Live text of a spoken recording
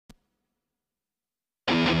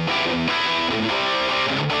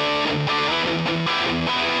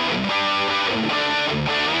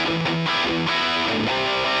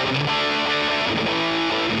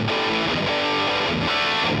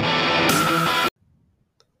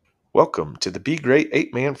Welcome to the Be Great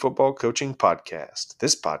 8-Man Football Coaching Podcast.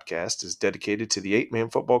 This podcast is dedicated to the 8-man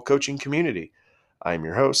football coaching community. I am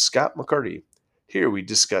your host, Scott McCarty. Here we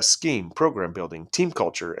discuss scheme, program building, team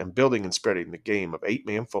culture, and building and spreading the game of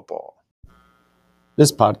 8-man football.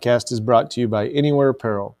 This podcast is brought to you by Anywhere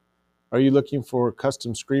Apparel. Are you looking for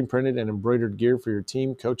custom screen printed and embroidered gear for your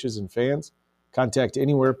team, coaches, and fans? Contact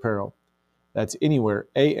Anywhere Apparel. That's Anywhere,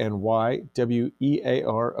 Anywear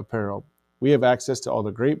Apparel. We have access to all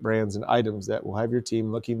the great brands and items that will have your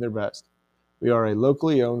team looking their best. We are a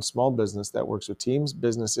locally owned small business that works with teams,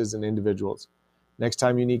 businesses, and individuals. Next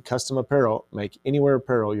time you need custom apparel, make Anywhere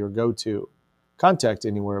Apparel your go-to. Contact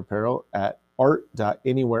Anywhere Apparel at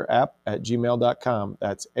art.anywhereapp@gmail.com.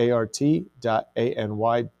 That's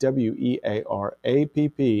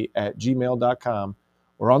art.anywearapp@gmail.com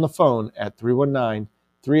or on the phone at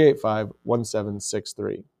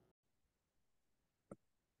 319-385-1763.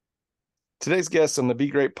 Today's guest on the Be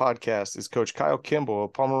Great podcast is Coach Kyle Kimble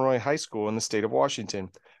of Pomeroy High School in the state of Washington.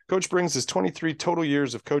 Coach brings his 23 total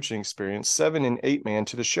years of coaching experience, 7 in 8-man,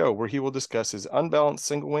 to the show, where he will discuss his unbalanced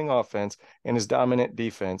single-wing offense and his dominant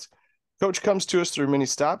defense. Coach comes to us through many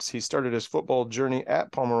stops. He started his football journey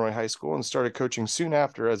at Pomeroy High School and started coaching soon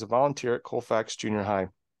after as a volunteer at Colfax Junior High.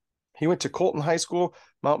 He went to Colton High School,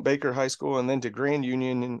 Mount Baker High School, and then to Grand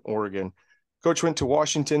Union in Oregon. Coach went to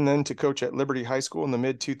Washington then to coach at Liberty High School in the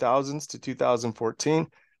mid-2000s to 2014.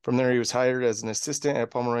 From there, he was hired as an assistant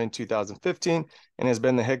at Pomeroy in 2015 and has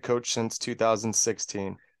been the head coach since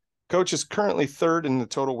 2016. Coach is currently third in the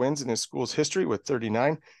total wins in his school's history with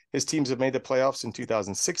 39. His teams have made the playoffs in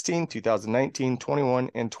 2016, 2019,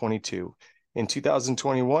 21, and 22. In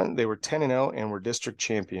 2021, they were 10-0 and were district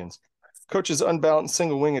champions. Coach's unbalanced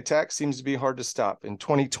single-wing attack seems to be hard to stop. In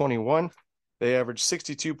 2021, they averaged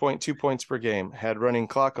 62.2 points per game, had running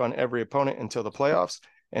clock on every opponent until the playoffs,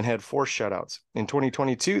 and had 4 shutouts. In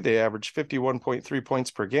 2022, they averaged 51.3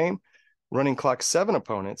 points per game, running clock 7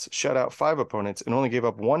 opponents, shut out 5 opponents, and only gave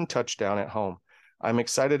up 1 touchdown at home. I'm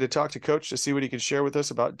excited to talk to Coach to see what he can share with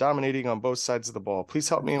us about dominating on both sides of the ball. Please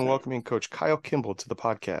help me in welcoming Coach Kyle Kimble to the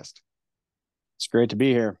podcast. It's great to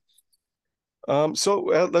be here.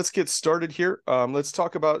 Let's get started here. Let's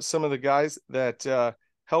talk about some of the guys that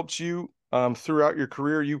helped you throughout your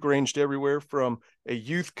career. You've ranged everywhere from a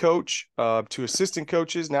youth coach to assistant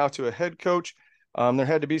coaches, now to a head coach. There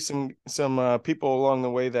had to be some people along the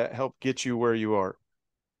way that helped get you where you are.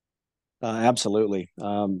 Absolutely.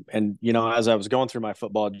 And, as I was going through my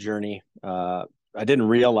football journey, I didn't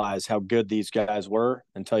realize how good these guys were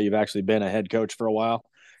until you've actually been a head coach for a while.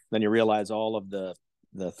 Then you realize all of the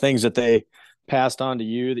things that they passed on to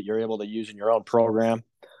you that you're able to use in your own program.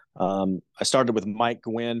 I started with Mike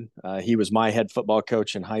Gwynn. He was my head football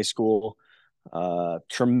coach in high school.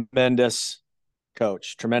 Tremendous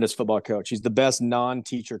football coach. He's the best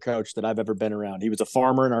non-teacher coach that I've ever been around. He was a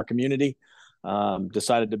farmer in our community,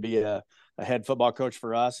 decided to be a head football coach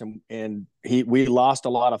for us. And we lost a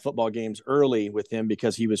lot of football games early with him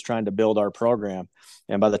because he was trying to build our program.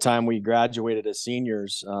 And by the time we graduated as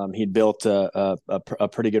seniors, he'd built a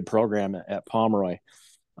pretty good program at Pomeroy.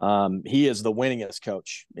 He is the winningest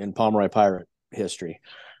coach in Pomeroy Pirate history.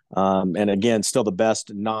 And again, still the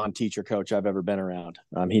best non-teacher coach I've ever been around.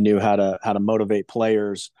 He knew how to motivate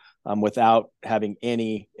players without having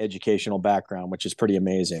any educational background, which is pretty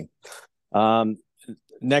amazing.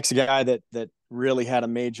 Next guy that really had a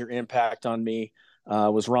major impact on me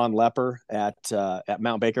was Ron Lepper at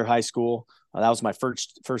Mount Baker High School. That was my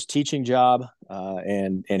first teaching job,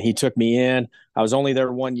 and he took me in. I was only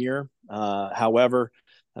there 1 year. However,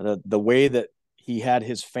 the way that he had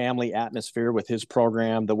his family atmosphere with his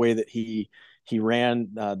program, the way that he ran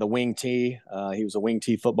the wing T, he was a wing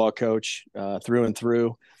T football coach through and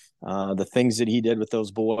through. The things that he did with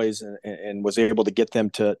those boys and was able to get them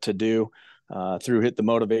to do through the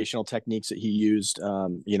motivational techniques that he used.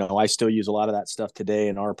 I still use a lot of that stuff today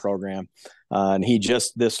in our program. And he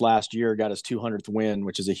just this last year got his 200th win,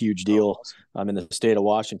 which is a huge deal in the state of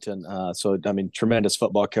Washington. Tremendous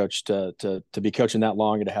football coach to be coaching that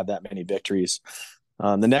long and to have that many victories.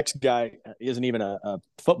 The next guy isn't even a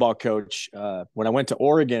football coach. When I went to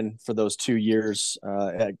Oregon for those 2 years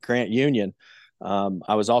at Grand Union,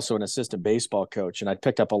 I was also an assistant baseball coach, and I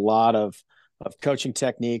picked up a lot of coaching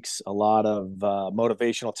techniques, a lot of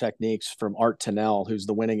motivational techniques from Art Tennell, who's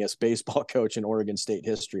the winningest baseball coach in Oregon State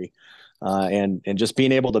history. And just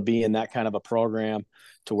being able to be in that kind of a program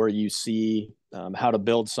to where you see how to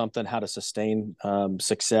build something, how to sustain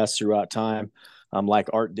success throughout time, like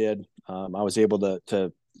Art did. I was able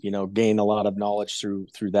to gain a lot of knowledge through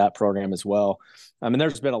that program as well.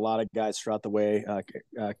 There's been a lot of guys throughout the way.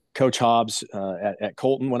 Coach Hobbs at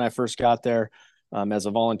Colton when I first got there, as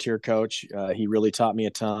a volunteer coach. He really taught me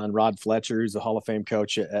a ton. Rod Fletcher, who's a Hall of Fame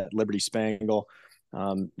coach at Liberty Spangle.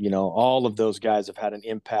 All of those guys have had an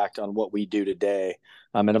impact on what we do today,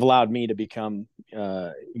 and have allowed me to become,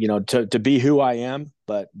 to be who I am,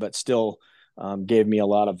 but still gave me a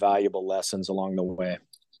lot of valuable lessons along the way.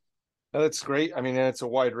 That's great. I mean, and it's a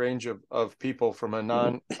wide range of people, from a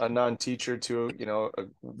non teacher to a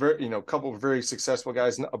very couple of very successful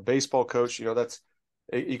guys, a baseball coach. That's,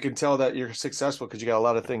 you can tell that you're successful because you got a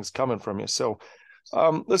lot of things coming from you. So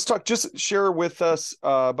let's talk. Just share with us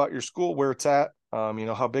about your school, where it's at.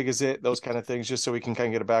 How big is it? Those kind of things, just so we can kind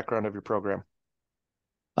of get a background of your program.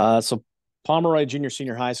 So Pomeroy Junior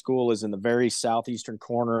Senior High School is in the very southeastern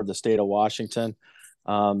corner of the state of Washington.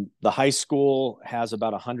 The high school has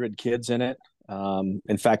about 100 kids in it.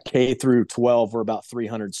 In fact, K through 12, we're about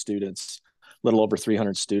 300 students, a little over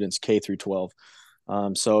 300 students, K through 12.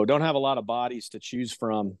 So don't have a lot of bodies to choose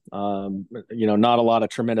from. Not a lot of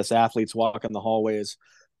tremendous athletes walking the hallways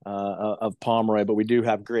of Pomeroy, but we do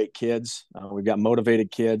have great kids. We've got motivated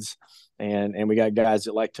kids, and we got guys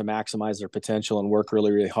that like to maximize their potential and work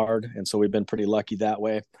really, really hard. And so we've been pretty lucky that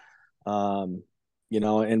way. And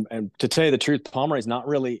to tell you the truth, Pomeroy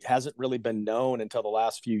hasn't really been known until the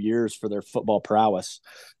last few years for their football prowess.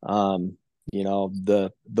 The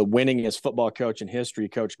winningest football coach in history,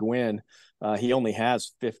 Coach Gwynn, he only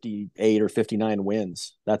has 58 or 59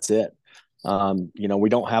 wins. That's it. We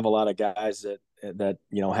don't have a lot of guys that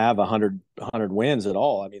have 100 wins at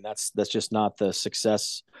all. I mean, that's just not the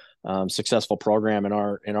successful program in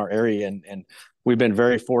our area. And we've been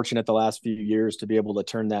very fortunate the last few years to be able to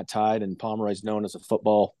turn that tide. And Pomeroy is known as a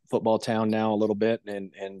football town now a little bit,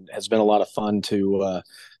 and has been a lot of fun to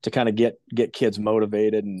kind of get kids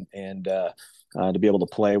motivated and to be able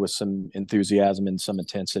to play with some enthusiasm and some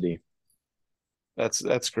intensity.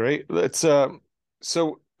 That's great.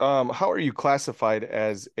 How are you classified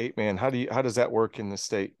as 8-man? How does that work in the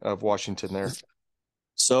state of Washington there?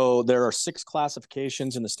 So there are 6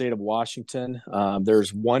 classifications in the state of Washington.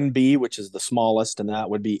 There's 1B, which is the smallest, and that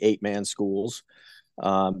would be 8-man schools.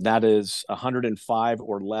 That is 105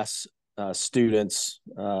 or less students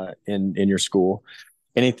in your school.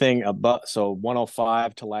 Anything above, so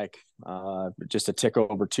 105 to just a tick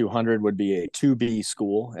over 200 would be a 2B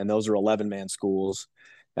school, and those are 11-man schools.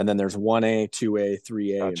 And then there's 1A, 2A,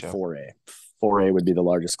 3A, Gotcha. And 4A. 4A would be the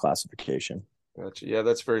largest classification. Gotcha. Yeah,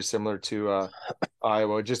 that's very similar to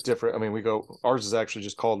Iowa, just different. I mean, ours is actually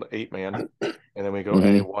just called 8-man, and then we go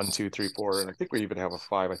A, 1, 2, 3, 4, and I think we even have a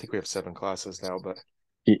 5. I think we have 7 classes now, but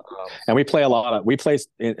and we play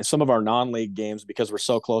in some of our non-league games because we're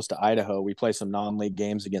so close to Idaho. We play some non-league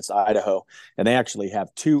games against Idaho, and they actually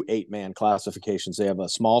have 2 8-man classifications. They have a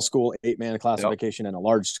small school 8-man classification, and a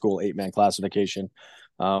large school 8-man classification,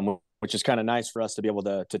 which is kind of nice for us to be able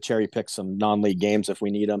to cherry pick some non-league games if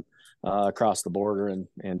we need them across the border,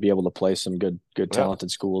 and be able to play some good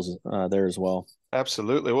talented schools there as well.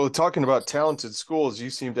 Absolutely. Well, talking about talented schools,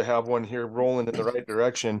 you seem to have one here rolling in the right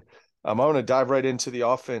direction. I want to dive right into the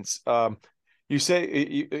offense. You say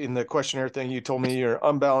in the questionnaire thing, you told me you're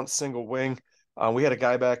unbalanced single wing. We had a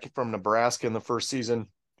guy back from Nebraska in the first season,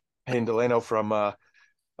 Hayden Delano from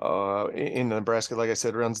in Nebraska, like I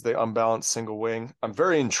said, runs the unbalanced single wing. I'm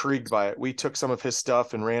very intrigued by it. We took some of his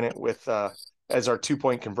stuff and ran it with as our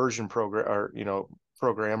 2-point conversion program,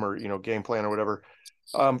 or game plan or whatever.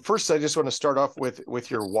 First, I just want to start off with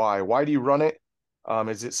your why. Why do you run it?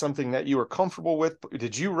 Is it something that you were comfortable with?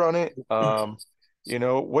 Did you run it?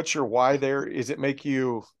 What's your why there? Is it make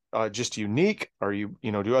you just unique? Are you,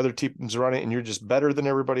 do other teams run it and you're just better than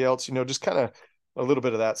everybody else? Just kind of a little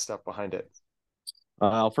bit of that stuff behind it.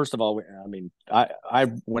 First of all, I mean,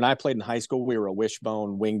 I when I played in high school, we were a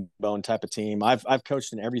wishbone, wingbone type of team. I've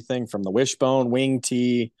coached in everything from the wishbone, wing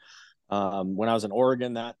tee. When I was in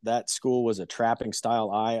Oregon, that school was a trapping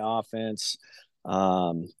style I offense.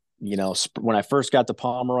 When I first got to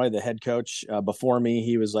Pomeroy, the head coach before me,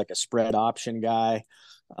 he was like a spread option guy.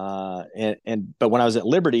 But when I was at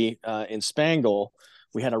Liberty in Spangle,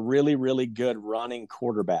 we had a really, really good running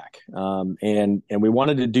quarterback. And we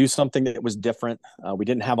wanted to do something that was different. We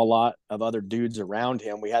didn't have a lot of other dudes around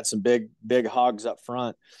him. We had some big hogs up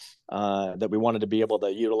front that we wanted to be able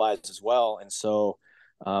to utilize as well. And so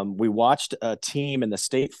we watched a team in the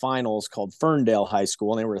state finals called Ferndale High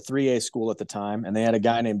School, and they were a 3A school at the time, and they had a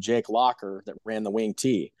guy named Jake Locker that ran the wing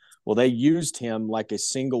tee. Well, they used him like a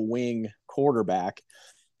single wing quarterback.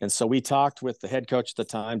 And so we talked with the head coach at the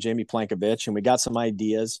time, Jamie Plankovich, and we got some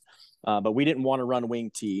ideas, but we didn't want to run wing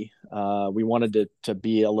tee. We wanted to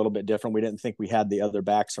be a little bit different. We didn't think we had the other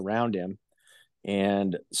backs around him.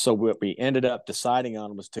 And so what we ended up deciding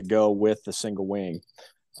on was to go with the single wing.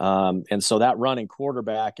 And so that running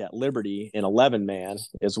quarterback at Liberty in 11 man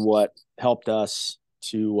is what helped us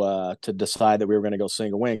to decide that we were going to go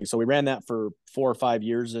single wing. So we ran that for 4 or 5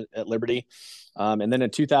 years at Liberty. And then in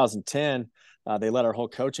 2010, they let our whole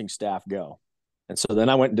coaching staff go. And so then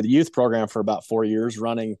I went into the youth program for about 4 years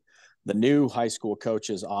running the new high school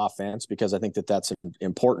coaches offense, because I think that that's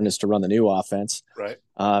important, is to run the new offense. Right.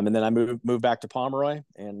 And then I moved back to Pomeroy.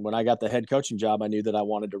 And when I got the head coaching job, I knew that I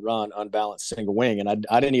wanted to run unbalanced single wing. And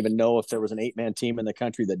I didn't even know if there was an 8-man team in the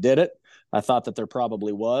country that did it. I thought that there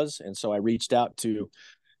probably was. And so I reached out to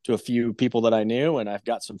a few people that I knew, and I've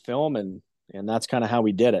got some film, and that's kind of how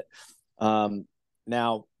we did it.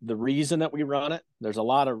 Now the reason that we run it, there's a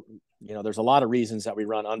lot of reasons that we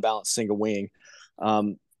run unbalanced single wing.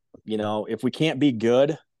 If we can't be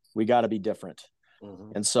good, we got to be different.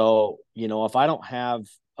 Mm-hmm. And so, if I don't have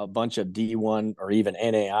a bunch of D1 or even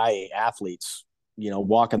NAIA athletes,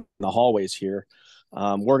 walking the hallways here,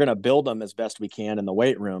 we're going to build them as best we can in the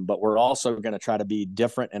weight room, but we're also going to try to be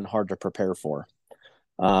different and hard to prepare for.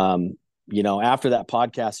 After that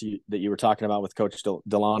podcast that you were talking about with Coach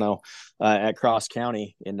Delano at Cross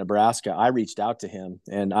County in Nebraska, I reached out to him,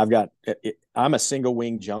 and I'm a single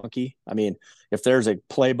wing junkie. I mean, if there's a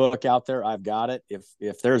playbook out there, I've got it.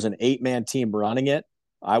 If there's an 8-man team running it,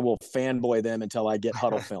 I will fanboy them until I get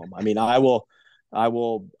huddle film. I mean, I will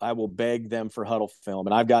beg them for huddle film,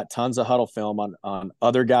 and I've got tons of huddle film on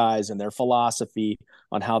other guys and their philosophy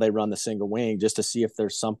on how they run the single wing, just to see if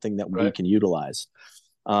there's something that we can utilize.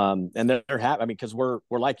 And they're happy. I mean, because we're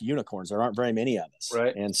like unicorns. There aren't very many of us,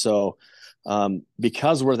 right? And so,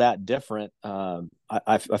 because we're that different,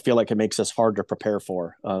 I feel like it makes us hard to prepare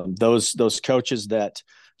for. Those coaches that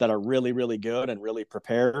are really, really good and really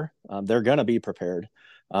prepare, they're going to be prepared.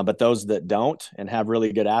 But those that don't and have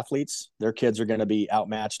really good athletes, their kids are going to be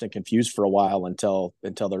outmatched and confused for a while until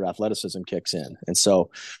their athleticism kicks in. And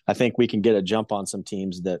so, I think we can get a jump on some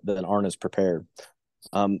teams that aren't as prepared.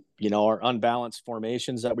 Our unbalanced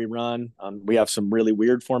formations that we run, we have some really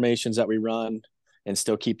weird formations that we run and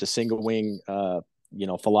still keep the single wing,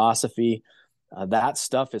 philosophy. That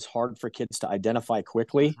stuff is hard for kids to identify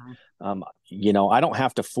quickly. Mm-hmm. I don't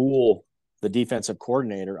have to fool the defensive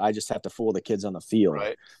coordinator. I just have to fool the kids on the field.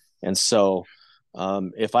 Right. And so,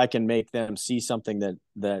 if I can make them see something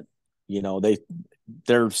that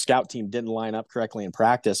their scout team didn't line up correctly in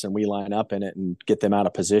practice, and we line up in it and get them out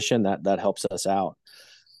of position, that helps us out.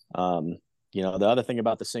 The other thing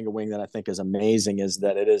about the single wing that I think is amazing is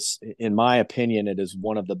that it is, in my opinion, it is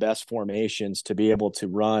one of the best formations to be able to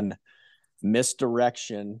run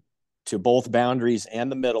misdirection to both boundaries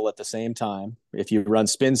and the middle at the same time. If you run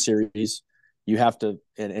spin series, you have to,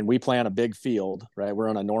 and we play on a big field, right? We're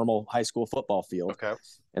on a normal high school football field. Okay.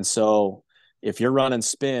 And so if you're running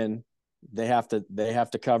spin, they have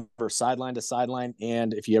to cover sideline to sideline.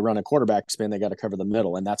 And if you run a quarterback spin, they got to cover the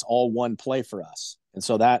middle. And that's all one play for us. And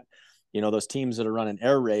so that, those teams that are running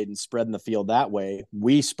air raid and spreading the field that way,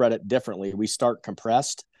 we spread it differently. We start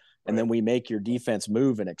compressed, and then we make your defense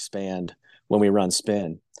move and expand when we run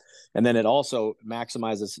spin. And then it also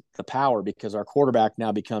maximizes the power, because our quarterback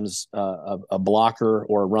now becomes a blocker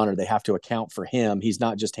or a runner. They have to account for him. He's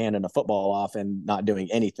not just handing a football off and not doing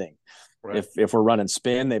anything. Right. If we're running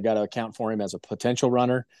spin, they've got to account for him as a potential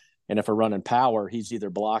runner. And if we're running power, he's either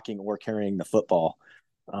blocking or carrying the football.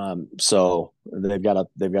 So they've got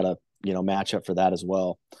to match up for that as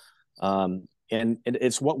well. And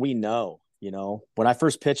it's what we know. When I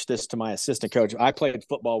first pitched this to my assistant coach, I played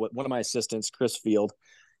football with one of my assistants, Chris Field.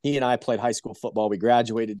 He and I played high school football. We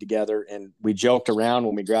graduated together, and we joked around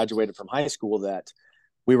when we graduated from high school that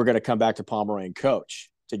we were going to come back to Pomeroy and coach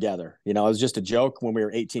together. It was just a joke when we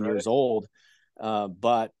were 18 years old.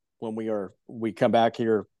 But when we come back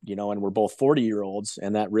here, and we're both 40-year-olds,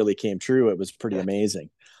 and that really came true. It was pretty amazing.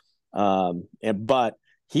 But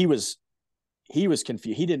he was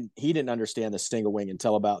confused. He didn't understand the single wing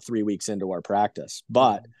until about 3 weeks into our practice.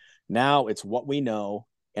 But now it's what we know,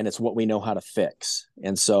 and it's what we know how to fix.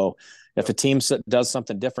 And so if a team does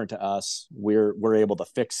something different to us, we're able to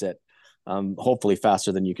fix it, hopefully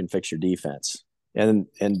faster than you can fix your defense. And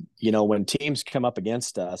when teams come up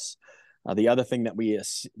against us, the other thing that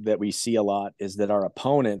we see a lot is that our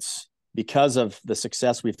opponents, because of the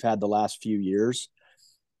success we've had the last few years,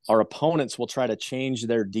 our opponents will try to change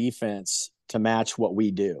their defense to match what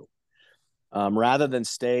we do, rather than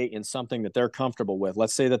stay in something that they're comfortable with.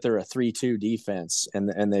 Let's say that they're a 3-2 defense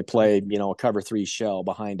and they play, a cover 3 shell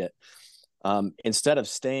behind it. Instead of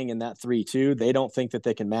staying in that 3-2, they don't think that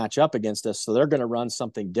they can match up against us. So they're going to run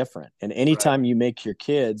something different. And anytime you make your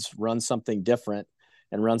kids run something different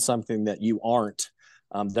and run something that you aren't,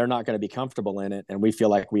 they're not going to be comfortable in it. And we feel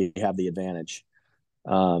like we have the advantage.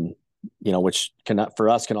 which for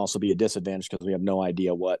us can also be a disadvantage because we have no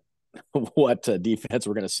idea what defense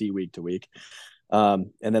we're going to see week to week.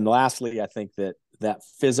 And then lastly, I think that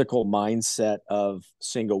physical mindset of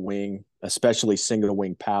single wing, especially single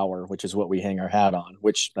wing power, which is what we hang our hat on,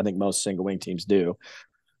 which I think most single wing teams do,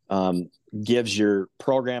 gives your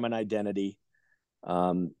program an identity.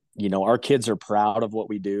 Our kids are proud of what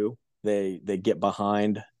we do. They get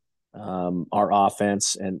behind our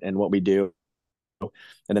offense and what we do.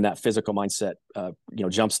 And then that physical mindset,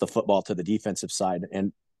 jumps the football to the defensive side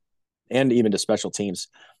and even to special teams.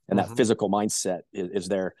 And that physical mindset is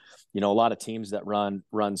there. A lot of teams that run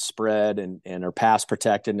spread and are pass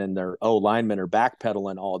protected and their linemen are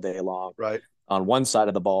backpedaling all day long. Right. On one side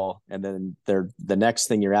of the ball, and then the next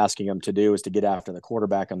thing you're asking them to do is to get after the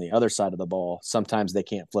quarterback on the other side of the ball. Sometimes they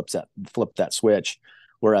can't flip that switch,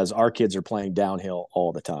 whereas our kids are playing downhill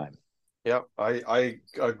all the time. Yeah, I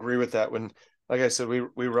agree with that. When, like I said,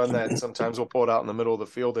 we run that, and sometimes we'll pull it out in the middle of the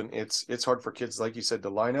field, and it's hard for kids, like you said, to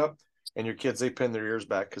line up, and your kids, they pin their ears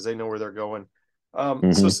back because they know where they're going.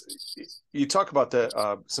 So you talk about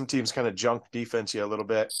some teams kind of junk defense you a little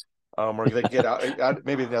bit. Where they get out,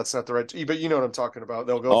 maybe that's not the right, but you know what I'm talking about.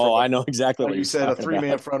 They'll go from I know exactly what you said, a 3-man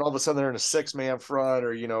about. front. All of a sudden, they're in a 6-man front,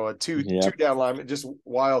 or a two down lineman, just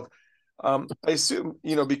wild. I assume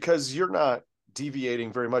because you're not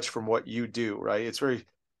deviating very much from what you do, right? It's very,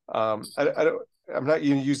 I'm not going to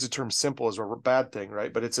use the term simple as a bad thing,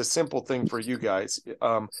 right? But it's a simple thing for you guys.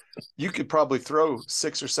 You could probably throw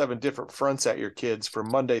 6 or 7 different fronts at your kids from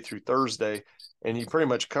Monday through Thursday, and you pretty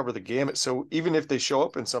much cover the gamut. So even if they show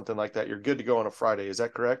up in something like that, you're good to go on a Friday. Is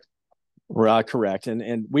that correct? Correct.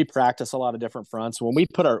 And we practice a lot of different fronts. When we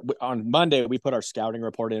on Monday, we put our scouting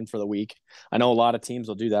report in for the week. I know a lot of teams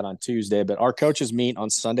will do that on Tuesday, but our coaches meet on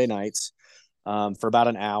Sunday nights for about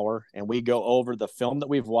an hour, and we go over the film that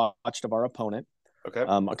we've watched of our opponent. Okay.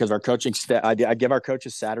 Because our coaching staff, I give our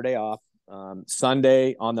coaches Saturday off.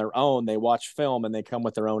 Sunday on their own, they watch film and they come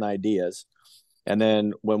with their own ideas. And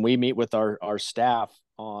then when we meet with our staff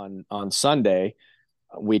on Sunday,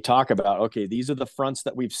 we talk about, okay, these are the fronts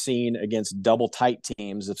that we've seen against double tight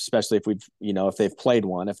teams, especially if they've played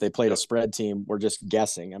one. If they played a spread team, we're just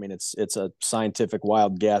guessing. I mean, it's a scientific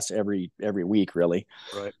wild guess every week, really.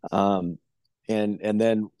 Right. And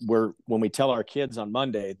then when we tell our kids on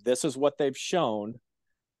Monday, this is what they've shown.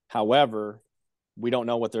 However, we don't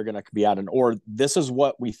know what they're going to be at, or this is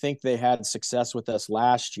what we think they had success with us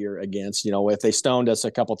last year against. If they stoned us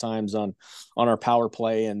a couple times on our power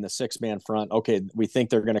play and the 6-man front, okay, we think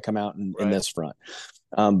they're going to come out in this front.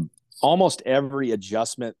 Almost every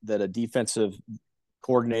adjustment that a defensive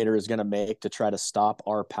coordinator is going to make to try to stop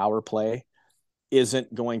our power play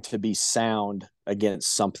isn't going to be sound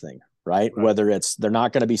against something, right? Whether they're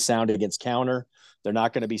not going to be sound against counter, they're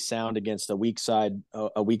not going to be sound against a weak side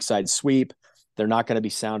sweep. They're not going to be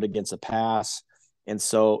sound against a pass. And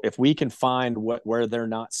so if we can find where they're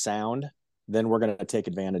not sound, then we're going to take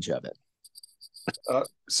advantage of it.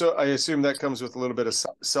 So I assume that comes with a little bit of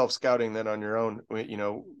self-scouting then on your own,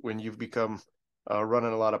 when you've become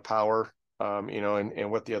running a lot of power,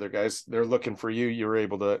 and what the other guys, they're looking for you're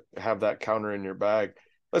able to have that counter in your bag.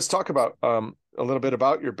 Let's talk about a little bit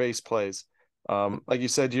about your base plays. Like you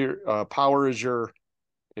said, your power is your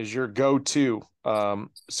go-to.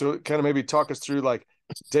 So kind of maybe talk us through like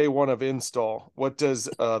day one of install. What does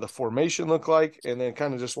the formation look like? And then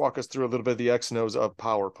kind of just walk us through a little bit of the X and O's of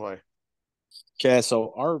power play. Okay,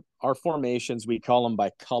 so our formations, we call them by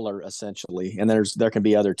color essentially, and there can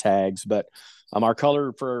be other tags, but our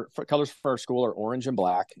colors for our school are orange and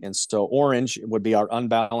black, and so orange would be our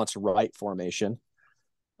unbalanced right formation.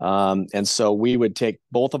 And so we would take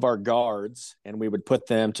both of our guards and we would put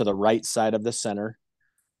them to the right side of the center.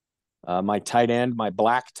 My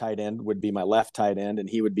black tight end would be my left tight end, and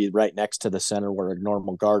he would be right next to the center where a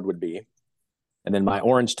normal guard would be. And then my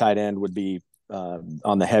orange tight end would be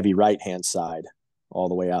on the heavy right-hand side all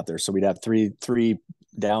the way out there. So we'd have three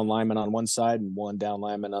down linemen on one side and one down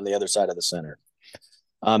lineman on the other side of the center.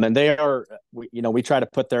 And we try to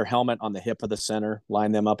put their helmet on the hip of the center,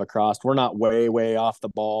 line them up across. We're not way, way off the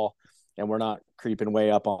ball, and we're not creeping way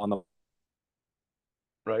up on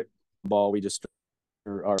the ball. We just,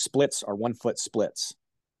 our splits are 1 foot splits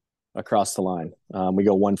across the line. We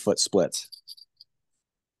go 1 foot splits.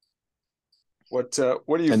 What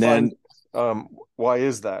do you find? Why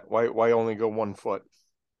is that? Why only go 1 foot?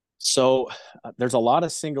 So there's a lot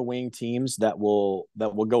of single wing teams that will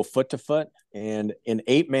go foot to foot, and in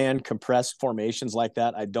 8-man compressed formations like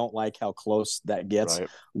that, I don't like how close that gets. Right.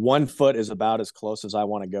 1 foot is about as close as I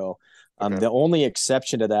want to go. Okay. The only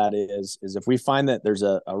exception to that is if we find that there's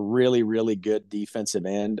a really, really good defensive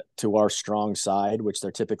end to our strong side, which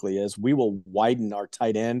there typically is, we will widen our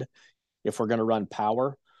tight end. If we're going to run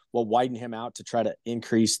power, we'll widen him out to try to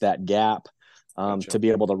increase that gap Gotcha. to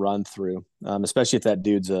be able to run through, especially if that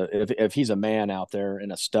dude's if he's a man out there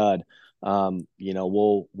and a stud.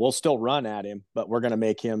 We'll still run at him, but we're going to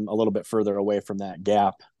make him a little bit further away from that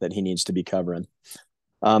gap that he needs to be covering.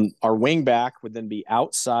 Our wing back would then be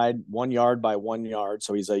outside 1 yard by 1 yard.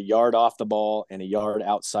 So he's a yard off the ball and a yard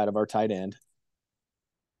outside of our tight end.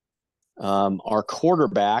 Our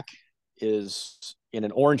quarterback is in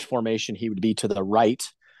an orange formation. He would be to the right,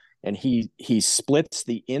 and he splits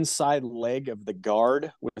the inside leg of the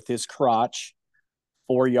guard with his crotch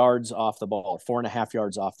 4 yards off the ball, 4.5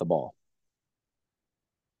 yards off the ball.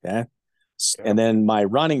 Okay. Yeah. And then my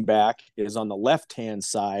running back is on the left-hand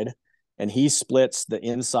side, and he splits the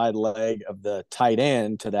inside leg of the tight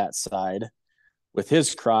end to that side with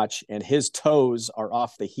his crotch, and his toes are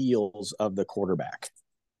off the heels of the quarterback.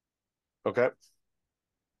 Okay.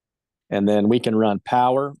 And then we can run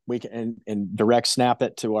power. We can and direct snap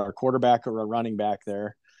it to our quarterback or a running back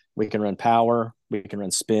there. We can run power. We can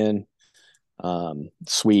run spin,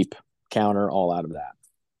 sweep, counter, all out of that.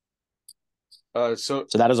 So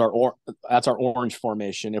that is that's our orange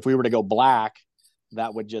formation. If we were to go black,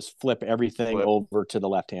 that would just flip everything over to the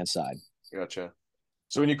left-hand side. Gotcha.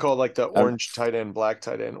 So when you call like the orange tight end, black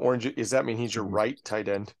tight end, orange, does that mean he's your right tight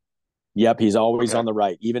end? Yep, he's always on the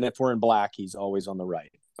right. Even if we're in black, he's always on the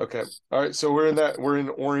right. Okay. All right. So we're in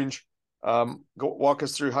orange. Go walk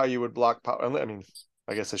us through how you would block power. I mean,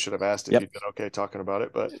 I guess I should have asked if you'd been okay talking about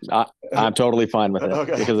it, but I'm totally fine with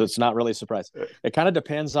it because it's not really a surprise. It kind of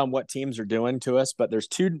depends on what teams are doing to us, but there's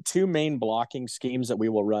two main blocking schemes that we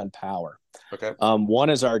will run power. Okay. One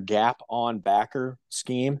is our gap on backer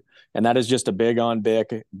scheme, and that is just a big on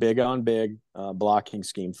big blocking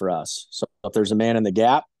scheme for us. So if there's a man in the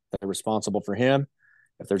gap, they're responsible for him.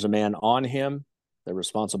 If there's a man on him, they're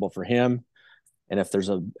responsible for him. And if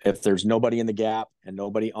there's nobody in the gap and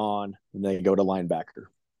nobody on, then they go to linebacker.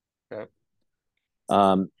 Okay.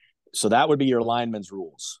 So that would be your lineman's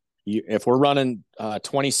rules. If we're running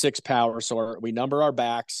 26 power, so we number our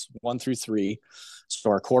backs 1 through 3. So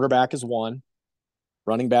our quarterback is 1,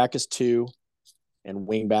 running back is 2, and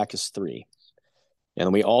wing back is 3.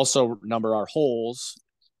 And we also number our holes,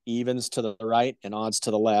 evens to the right and odds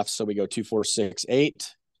to the left. So we go 2, 4, 6,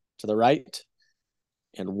 8 to the right,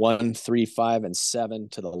 and 1, 3, 5, and 7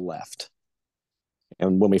 to the left.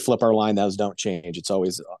 And when we flip our line, those don't change. It's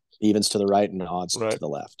always evens to the right and odds to the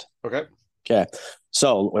left. Okay. Okay.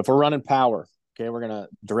 So if we're running power, okay, we're going to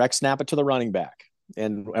direct snap it to the running back.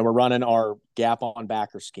 And we're running our gap on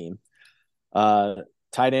backer scheme.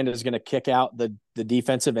 Tight end is going to kick out the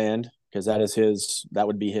defensive end because that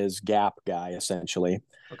would be his gap guy essentially.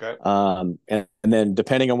 Okay. And then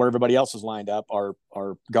depending on where everybody else is lined up, our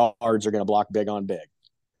guards are going to block big on big.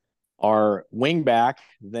 Our wing back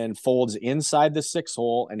then folds inside the 6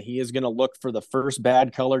 hole, and he is going to look for the first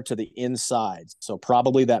bad color to the inside. So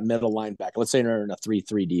probably that middle linebacker. Let's say they're in a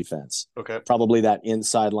 3-3 defense. Okay. Probably that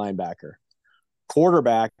inside linebacker.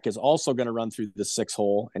 Quarterback is also going to run through the 6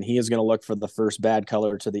 hole, and he is going to look for the first bad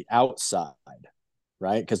color to the outside,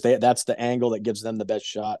 right? Because that's the angle that gives them the best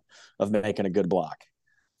shot of making a good block.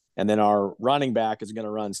 And then our running back is going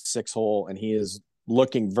to run 6 hole, and he is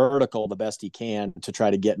looking vertical the best he can to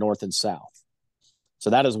try to get north and south.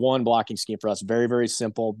 So that is one blocking scheme for us. Very, very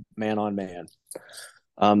simple, man on man.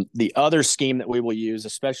 The other scheme that we will use,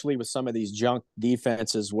 especially with some of these junk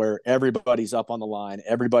defenses where everybody's up on the line,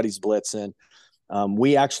 everybody's blitzing,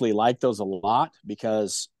 we actually like those a lot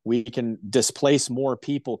because we can displace more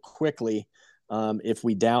people quickly if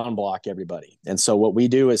we down block everybody. And so what we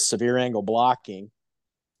do is severe angle blocking.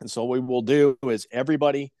 And so what we will do is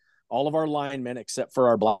all of our linemen, except for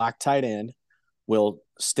our black tight end, will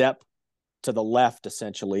step to the left,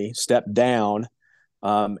 essentially, step down,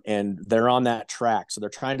 and they're on that track. So they're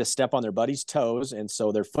trying to step on their buddy's toes, and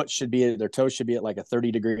so their toes should be at like a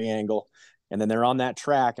 30-degree angle, and then they're on that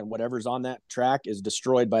track, and whatever's on that track is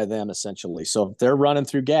destroyed by them, essentially. So if they're running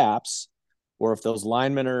through gaps, or if those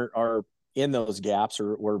linemen are in those gaps,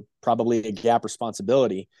 or probably a gap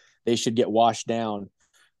responsibility, they should get washed down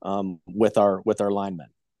with our linemen.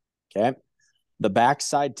 Okay. The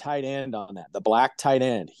backside tight end on that, the black tight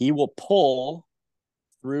end, he will pull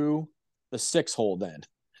through the 6 hole then.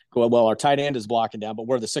 Well, our tight end is blocking down, but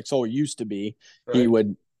where the 6 hole used to be, right,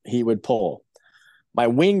 he would pull. My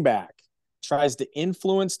wing back tries to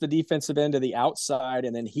influence the defensive end to the outside,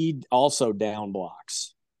 and then he also down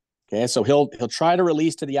blocks. Okay, so he'll try to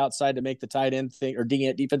release to the outside to make the tight end think, or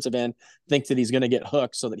defensive end think that he's going to get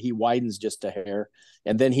hooked so that he widens just a hair,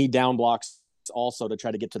 and then he down blocks also to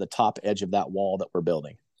try to get to the top edge of that wall that we're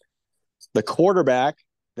building. The quarterback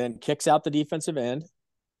then kicks out the defensive end.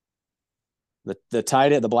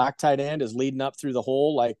 The black tight end is leading up through the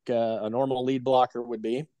hole like a normal lead blocker would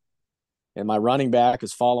be, and my running back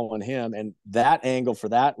is following him. And that angle for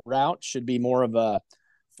that route should be more of a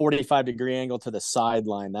 45-degree angle to the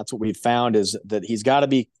sideline. That's what we've found, is that he's got to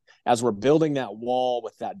be, as we're building that wall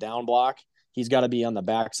with that down block, he's got to be on the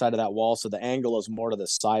back side of that wall. So the angle is more to the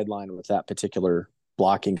sideline with that particular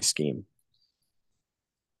blocking scheme.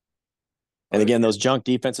 And again, those junk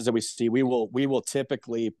defenses that we see, we will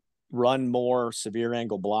typically run more severe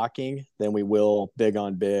angle blocking than we will big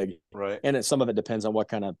on big. Right. And some of it depends on what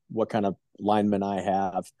kind of lineman I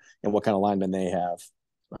have and what kind of lineman they have.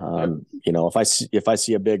 You know, if I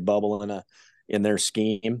see a big bubble in their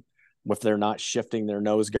scheme, if they're not shifting their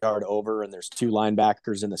nose guard over and there's two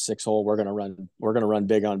linebackers in the 6 hole, we're gonna run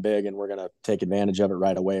big on big, and we're gonna take advantage of it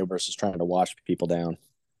right away versus trying to wash people down.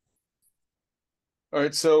 All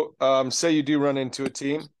right. So say you do run into a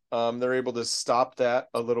team, they're able to stop that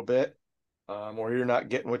a little bit, or you're not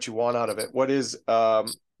getting what you want out of it. What is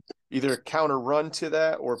either a counter run to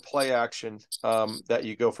that or play action that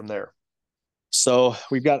you go from there? So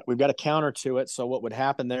we've got a counter to it. So what would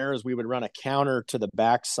happen there is we would run a counter to the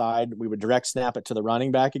backside. We would direct snap it to the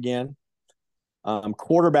running back again.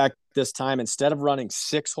 Quarterback this time, instead of running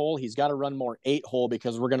 6 hole, he's got to run more 8 hole,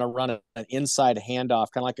 because we're going to run an inside handoff,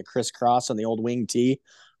 kind of like a crisscross on the old wing tee.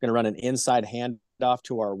 We're going to run an inside handoff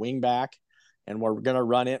to our wing back, and we're going to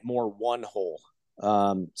run it more 1 hole.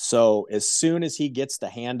 So as soon as he gets the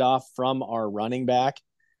handoff from our running back,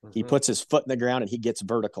 he puts his foot in the ground and he gets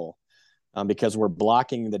vertical. Because we're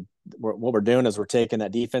blocking what we're doing is we're taking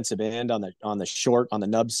that defensive end on the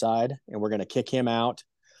nub side, and we're going to kick him out.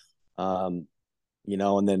 You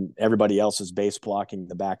know, and then everybody else is base blocking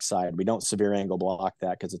the backside. We don't severe angle block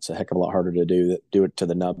that because it's a heck of a lot harder to do it to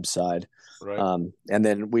the nub side. Right. And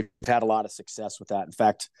then we've had a lot of success with that. In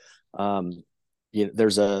fact, you know,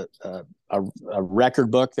 there's a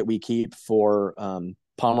record book that we keep for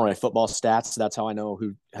Pomeroy football stats. That's how I know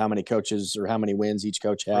how many coaches or how many wins each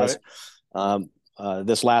coach has. Right.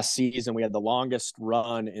 This last season, we had the longest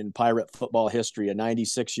run in Pirate football history, a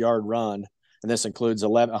 96-yard run. And this includes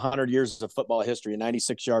 100 years of football history, a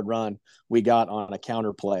 96-yard run we got on a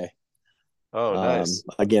counter play. Oh, nice.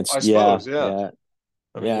 Against, I suppose, yeah.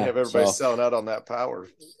 I mean, you have everybody selling out on that power.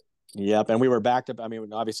 Yep, and we were backed up. I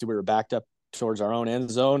mean, obviously we were backed up towards our own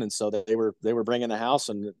end zone, and so they were bringing the house,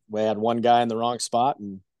 and we had one guy in the wrong spot,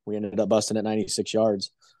 and we ended up busting at 96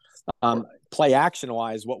 yards. Play action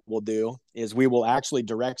wise, what we'll do is we will actually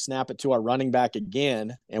direct snap it to our running back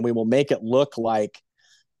again, and we will make it look like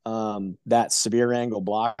that severe angle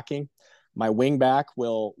blocking. My wing back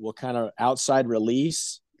will kind of outside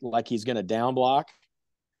release like he's going to down block,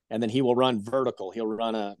 and then he will run vertical. He'll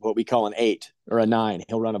run what we call an 8 or a 9.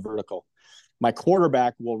 He'll run a vertical. My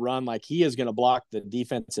quarterback will run like he is going to block the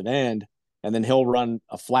defensive end, and then he'll run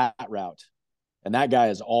a flat route, and that guy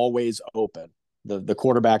is always open. The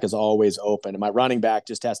quarterback is always open, and my running back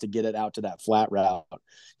just has to get it out to that flat route.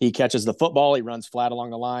 He catches the football, he runs flat along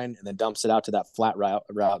the line, and then dumps it out to that flat route,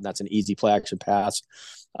 and that's an easy play action pass.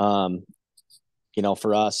 You know,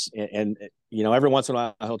 for us, and you know, every once in a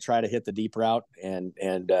while he'll try to hit the deep route, and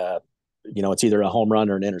you know, it's either a home run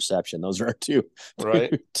or an interception. Those are two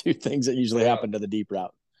things that usually happen to the deep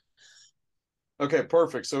route. Okay,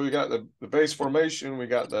 perfect. So we got the base formation, we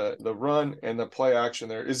got the run and the play action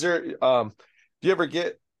there. Is there do you ever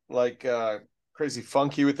get like crazy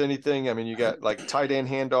funky with anything? I mean, you got like tight end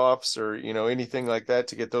handoffs or, you know, anything like that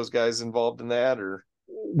to get those guys involved in that? Or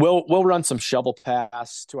we'll run some shovel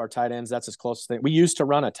pass to our tight ends. That's as close thing. We used to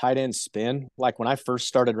run a tight end spin. Like when I first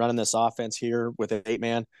started running this offense here with an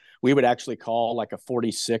 8-man, we would actually call like a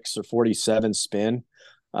 46 or 47 spin.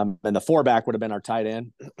 And the 4-back would have been our tight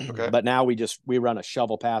end. Okay. But now we run a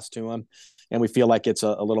shovel pass to him, and we feel like it's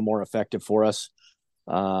a little more effective for us.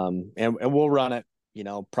 And we'll run it, you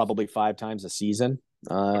know, probably 5 times a season.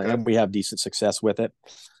 And we have decent success with it.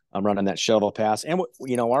 I'm running that shovel pass. And,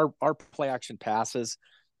 you know, our play action passes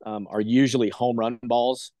are usually home run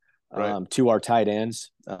balls to our tight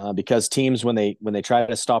ends because teams, when they try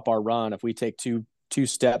to stop our run, if we take two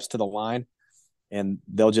steps to the line, and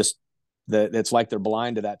they'll just, it's like they're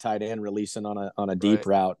blind to that tight end releasing on a deep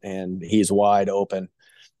route, and he's wide open.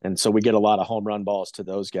 And so we get a lot of home run balls to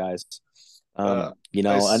those guys. I And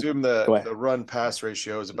assume go the ahead. run pass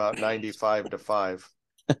ratio is about 95-5.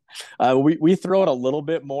 We throw it a little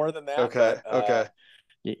bit more than that, Okay. but Okay.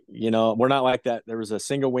 we're not like that. There was a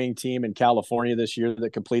single wing team in California this year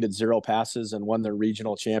that completed 0 passes and won their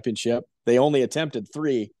regional championship. They only attempted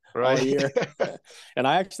 3 all Right. year. And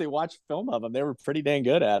I actually watched film of them. They were pretty dang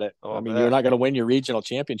good at it. Oh, I I mean, you're bet. not going to win your regional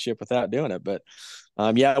championship without doing it. But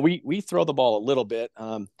yeah, we throw the ball a little bit.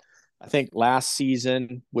 I think last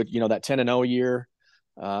season with, that 10-0 year,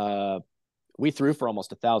 we threw for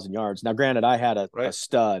almost 1,000 yards. Now, granted, I had a Right.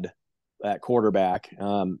 stud at quarterback.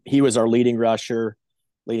 He was our leading rusher,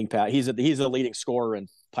 leading pass. He's the leading scorer in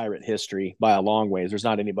Pirate history by a long ways. There's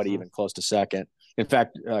not anybody even close to second. In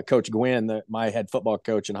fact, Coach Gwynn, my head football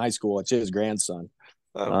coach in high school, it's his grandson.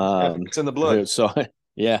 Yeah, it's in the blood. So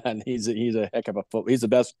yeah, and he's a heck of he's the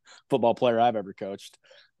best football player I've ever coached.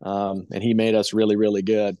 And he made us really, really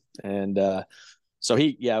good. And so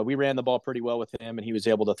we ran the ball pretty well with him, and he was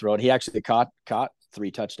able to throw it. He actually caught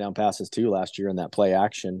 3 touchdown passes too last year in that play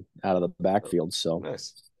action out of the backfield. So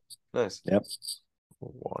Nice. Nice. yep.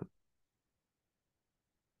 One.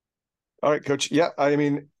 All right, coach. Yeah, I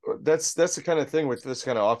mean, that's the kind of thing with this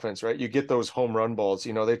kind of offense, right? You get those home run balls.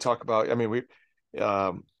 They talk about, I mean,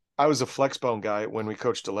 I was a flex bone guy when we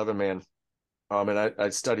coached 11 man. And I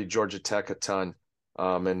studied Georgia Tech a ton.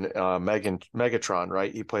 And Megatron,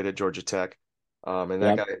 right? He played at Georgia Tech. And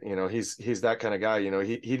that Yep. guy, he's that kind of guy.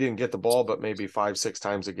 He didn't get the ball, but maybe 5-6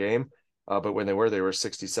 times a game. But when they were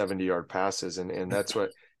 60, 70-yard passes. And that's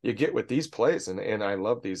what you get with these plays. And I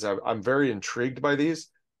love these. I'm very intrigued by these.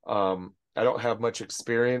 I don't have much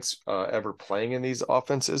experience ever playing in these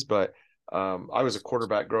offenses, but I was a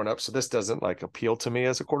quarterback growing up, so this doesn't like appeal to me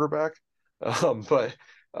as a quarterback. But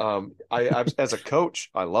I as a coach,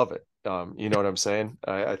 I love it. You know what I'm saying?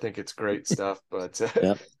 I think it's great stuff, but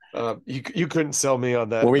Yep. you couldn't sell me on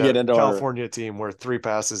When that we get that into our California team where 3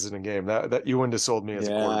 passes in a game. That you wouldn't have sold me as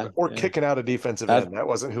a yeah quarterback, or yeah kicking out a defensive that end. That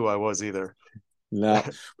wasn't who I was either. no,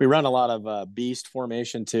 we run a lot of beast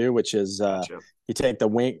formation too, which is Gotcha. you take the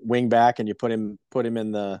wing back and you put him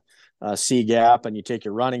in the C gap, and you take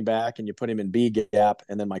your running back and you put him in B gap,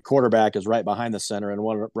 and then my quarterback is right behind the center, and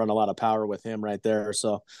want to run a lot of power with him right there.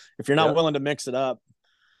 So if you're not Yeah. willing to mix it up,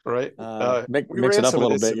 Right. We mix ran it up a some of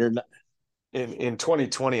little this bit, you're not. in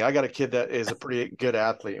 2020. I got a kid that is a pretty good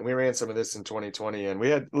athlete, and we ran some of this in 2020, and we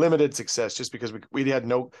had limited success just because we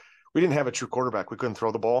didn't have a true quarterback. We couldn't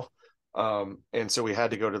throw the ball. And so we had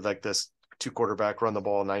to go to like this 2 quarterback, run the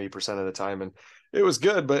ball 90% of the time. And it was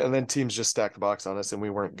good, and then teams just stacked the box on us, and we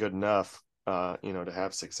weren't good enough, to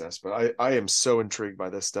have success. But I am so intrigued by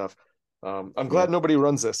this stuff. I'm glad Yep. nobody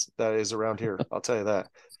runs this that is around here. I'll tell you that.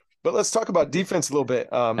 But let's talk about defense a little bit.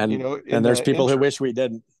 In And there's the people who intro, wish we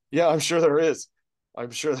didn't. yeah, I'm sure there is.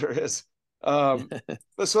 I'm sure there is. Um,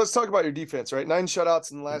 so let's talk about your defense, right? 9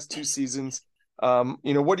 shutouts in the last 2 seasons.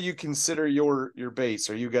 What do you consider your base?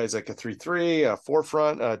 Are you guys like a 3-3, a 4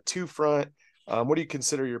 front, a 2 front? What do you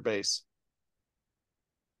consider your base?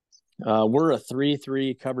 We're a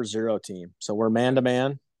 3-3 cover 0 team, so we're man to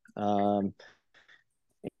man,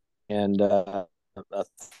 and a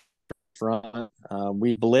front.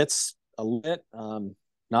 We blitz a little,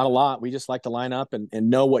 not a lot. We just like to line up and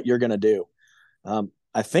know what you're going to do.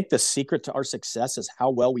 I think the secret to our success is how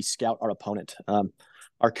well we scout our opponent.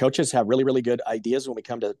 Our coaches have really, really good ideas when we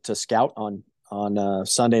come to scout on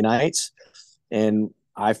Sunday nights, and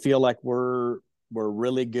I feel like we're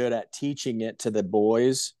really good at teaching it to the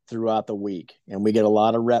boys throughout the week, and we get a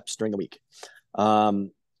lot of reps during the week.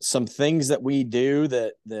 Some things that we do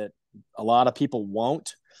that a lot of people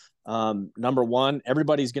won't. Number one,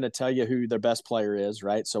 everybody's going to tell you who their best player is,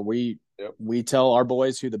 right? So we tell our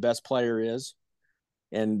boys who the best player is.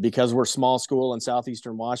 And because we're small school in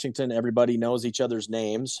Southeastern Washington, everybody knows each other's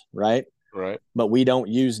names, right? Right. But we don't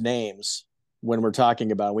use names when we're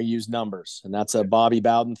talking about it. We use numbers, and that's a Bobby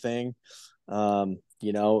Bowden thing.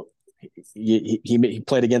 He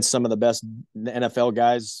played against some of the best NFL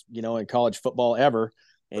guys, in college football ever.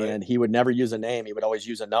 And he would never use a name. He would always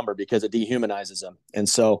use a number because it dehumanizes him. And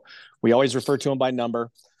so we always refer to him by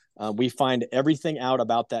number. We find everything out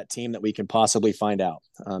about that team that we can possibly find out,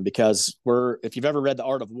 because if you've ever read The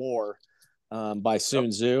Art of War by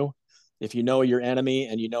Sun Tzu, if you know your enemy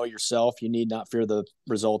and you know yourself, you need not fear the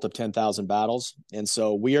result of 10,000 battles. And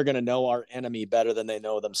so we are going to know our enemy better than they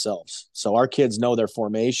know themselves. So our kids know their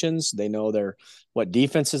formations. They know what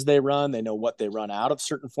defenses they run. They know what they run out of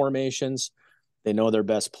certain formations. They know their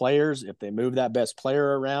best players. If they move that best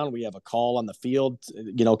player around, we have a call on the field,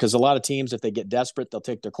 because a lot of teams, if they get desperate, they'll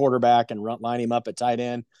take their quarterback and line him up at tight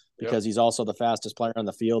end because he's also the fastest player on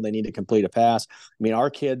the field. They need to complete a pass. I mean, our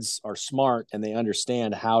kids are smart, and they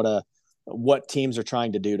understand how to what teams are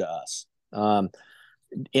trying to do to us.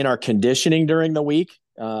 In our conditioning during the week,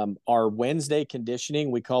 our Wednesday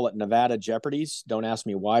conditioning, we call it Nevada Jeopardies. Don't ask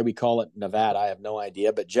me why we call it Nevada. I have no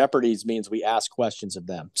idea, but Jeopardies means we ask questions of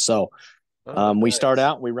them. So we start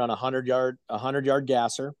out, we run a 100-yard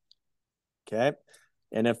gasser. Okay.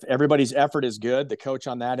 And if everybody's effort is good, the coach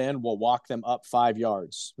on that end will walk them up 5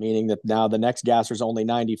 yards, meaning that now the next gasser is only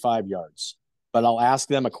 95 yards. But I'll ask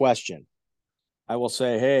them a question. I will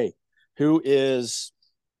say, hey, who is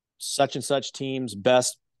such and such team's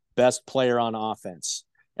best player on offense?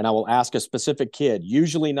 And I will ask a specific kid,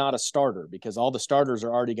 usually not a starter, because all the starters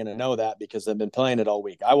are already going to know that because they've been playing it all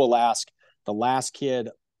week. I will ask the last kid,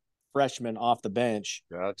 freshman off the bench,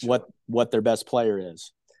 what their best player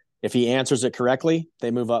is. If he answers it correctly,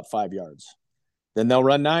 they move up 5 yards. Then they'll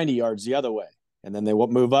run 90 yards the other way. And then they will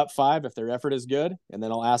move up 5 if their effort is good. And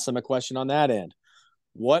then I'll ask them a question on that end.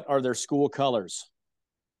 What are their school colors?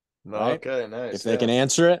 Right? Okay, nice. If they can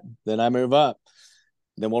answer it, then I move up.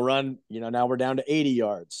 Then we'll run, now we're down to 80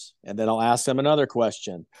 yards. And then I'll ask them another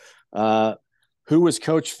question. Who was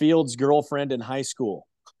Coach Fields' girlfriend in high school?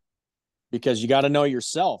 Because you got to know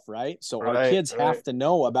yourself, right? So our kids have to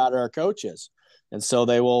know about our coaches. And so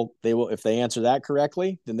they will, if they answer that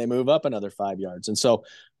correctly, then they move up another 5 yards. And so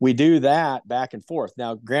we do that back and forth.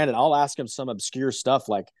 Now, granted, I'll ask them some obscure stuff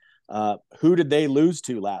like, who did they lose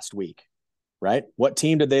to last week? Right? What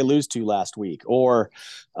team did they lose to last week? Or,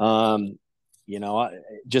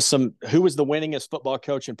 just who was the winningest football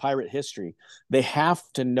coach in Pirate history? They have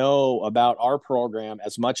to know about our program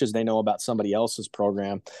as much as they know about somebody else's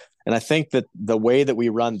program. And I think that the way that we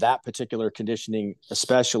run that particular conditioning,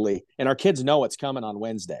 especially, and our kids know it's coming on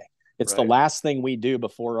Wednesday. It's the last thing we do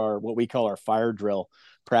before what we call our fire drill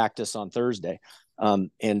practice on Thursday.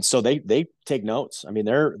 And so they take notes. I mean,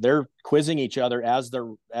 they're quizzing each other as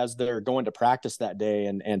they're going to practice that day,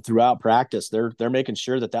 and throughout practice, they're making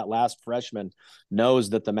sure that last freshman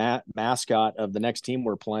knows that the mascot of the next team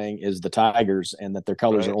we're playing is the Tigers and that their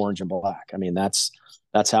colors are orange and black. I mean, that's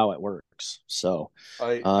how it works. So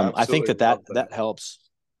I think that helps.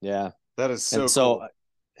 Yeah, that is so cool.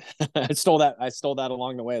 I stole that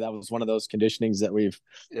along the way. That was one of those conditionings that we've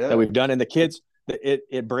done, and the kids.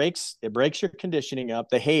 It breaks your conditioning up.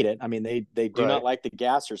 They hate it. I mean, they do not like the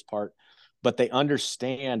gassers part, but they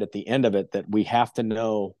understand at the end of it that we have to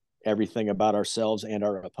know everything about ourselves and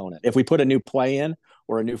our opponent. If we put a new play in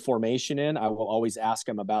or a new formation in, I will always ask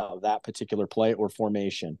them about that particular play or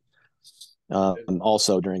formation.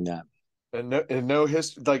 Also during that. And no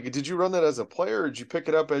history. Like, did you run that as a player? Or did you pick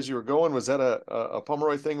it up as you were going? Was that a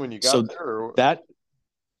Pomeroy thing when you got there? Or?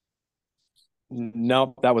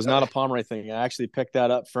 No, that was not a Pomeroy thing. I actually picked that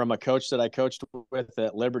up from a coach that I coached with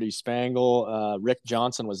at Liberty Spangle. Rick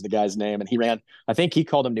Johnson was the guy's name, and I think he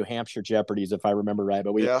called them New Hampshire Jeopardies, if I remember right.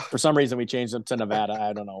 But for some reason, we changed them to Nevada.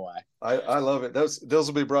 I don't know why. I love it. Those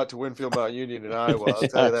will be brought to Winfield Mount Union in Iowa. I'll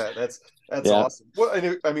tell you that. That's awesome.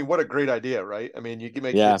 Well, I mean, what a great idea, right? I mean, you can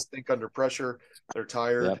make kids think under pressure. They're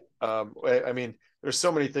tired. I mean, there's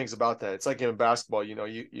so many things about that. It's like in basketball, you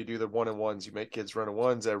do the 1-on-1s, you make kids run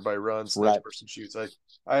 1s, everybody runs, next person shoots. I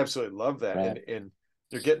absolutely love that. And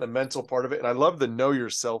you're getting the mental part of it. And I love the know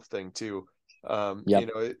yourself thing too. They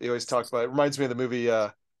always talk about it. Reminds me of the movie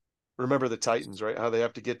Remember the Titans, right? How they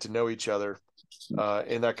have to get to know each other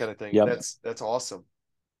and that kind of thing. That's awesome.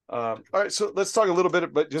 All right, so let's talk a little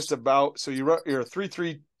bit, but just about, so you're a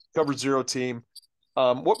 3-3 cover 0 team.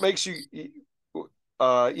 What makes you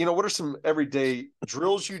what are some everyday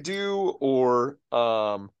drills you do, or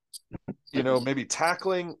maybe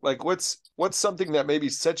tackling? Like, what's something that maybe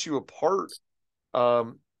sets you apart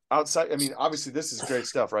outside? I mean, obviously this is great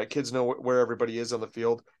stuff, right? Kids know where everybody is on the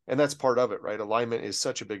field, and that's part of it, right? Alignment is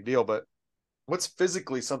such a big deal, but what's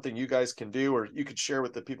physically something you guys can do, or you could share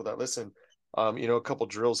with the people that listen, a couple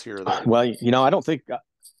drills here or there? Well,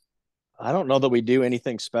 I don't know that we do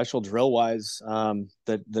anything special drill wise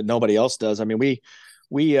that nobody else does. I mean, we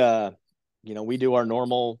do our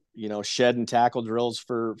normal, shed and tackle drills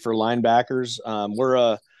for linebackers.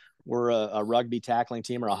 We're a rugby tackling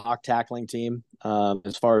team or a hawk tackling team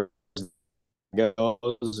as far as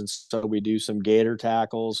goes, and so we do some gator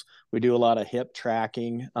tackles. We do a lot of hip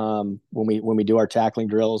tracking when we do our tackling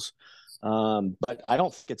drills. But I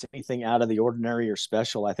don't think it's anything out of the ordinary or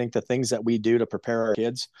special. I think the things that we do to prepare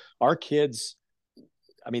our kids,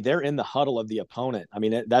 I mean, they're in the huddle of the opponent. I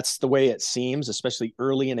mean, that's the way it seems, especially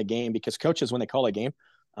early in a game, because coaches, when they call a game,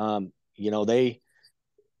 they're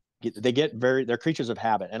creatures of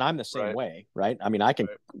habit. And I'm the same way, right? I mean,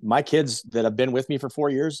 my kids that have been with me for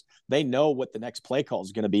 4 years, they know what the next play call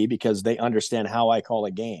is going to be because they understand how I call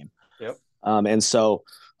a game. Yep. And so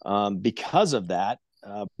because of that,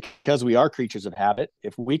 because we are creatures of habit,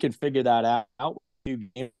 if we can figure that out, we do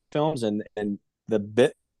game films, and the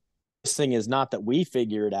bit thing is not that we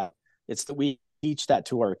figure it out; it's that we teach that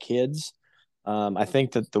to our kids. I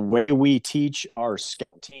think that the way we teach our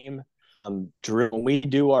scout team, when we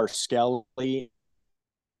do our skelly.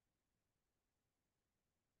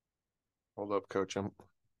 Hold up, Coach.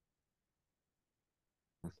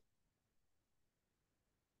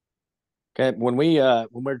 Okay, when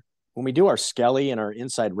we do our skelly and our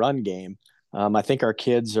inside run game, I think our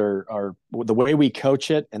kids are the way we coach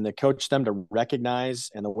it and the coach them to recognize,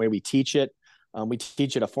 and the way we teach it. We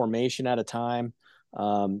teach it a formation at a time,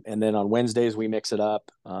 and then on Wednesdays we mix it up.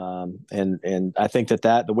 And I think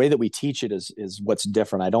that the way that we teach it is what's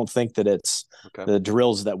different. I don't think that it's the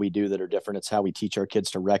drills that we do that are different. It's how we teach our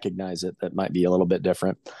kids to recognize it that might be a little bit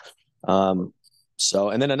different. So,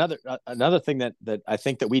 and then another thing that I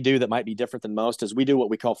think that we do that might be different than most is we do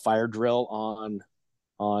what we call fire drill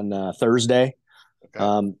on Thursday.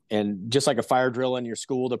 Okay. And just like a fire drill in your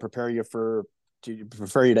school to prepare you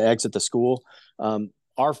to exit the school,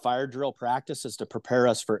 our fire drill practice is to prepare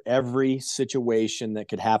us for every situation that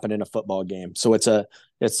could happen in a football game. So it's a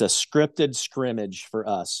scripted scrimmage for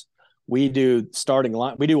us. We do starting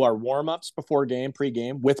line. We do our warm-ups before game,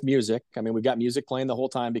 pre-game with music. I mean, we've got music playing the whole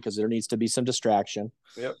time because there needs to be some distraction.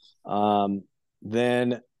 Yep.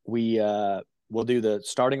 Then we'll do the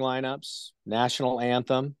starting lineups, national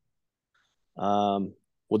anthem. We'll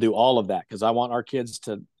do all of that because I want our kids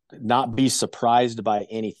to not be surprised by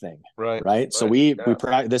anything. Right. So we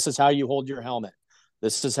this is how you hold your helmet.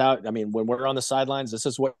 This is how, I mean, when we're on the sidelines, this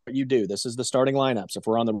is what you do. This is the starting lineups. If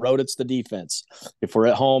we're on the road, it's the defense. If we're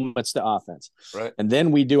at home, it's the offense. Right. And then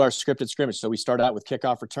we do our scripted scrimmage. So we start out with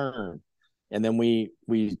kickoff return, and then we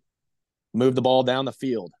move the ball down the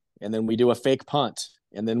field, and then we do a fake punt,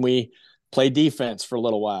 and then we play defense for a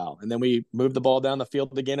little while, and then we move the ball down the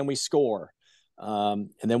field again and we score. And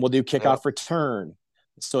then we'll do kickoff return.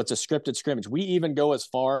 So it's a scripted scrimmage. We even go as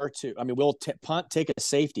far to, I mean, we'll punt, take a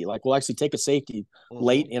safety. Like we'll actually take a safety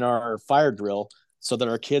late in our fire drill so that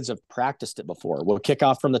our kids have practiced it before. We'll kick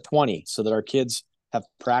off from the 20 so that our kids have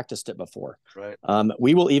practiced it before. Right.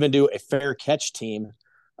 We will even do a fair catch team.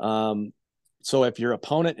 So if your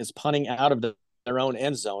opponent is punting out of their own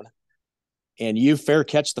end zone and you fair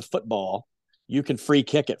catch the football, you can free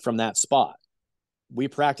kick it from that spot. We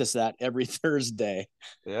practice that every Thursday,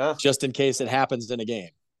 just in case it happens in a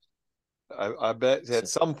game. I bet at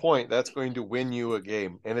some point that's going to win you a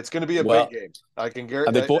game, and it's going to be a big game. I can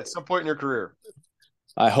guarantee at some point in your career.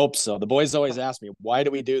 I hope so. The boys always ask me, why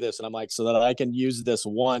do we do this? And I'm like, so that I can use this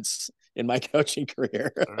once in my coaching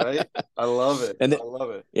career. Right. I love it. I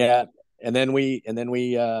love it. Yeah. And then we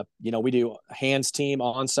we do hands team,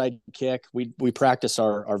 onside kick. We practice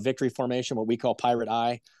our victory formation, what we call Pirate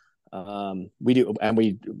Eye. We do, and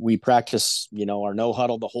we practice, our no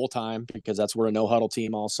huddle the whole time because that's we're a no huddle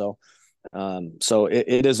team also. So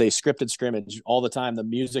it is a scripted scrimmage all the time. The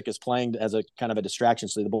music is playing as a kind of a distraction,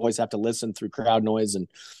 so the boys have to listen through crowd noise and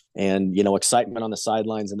excitement on the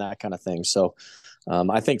sidelines and that kind of thing. So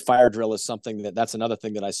I think fire drill is something that's another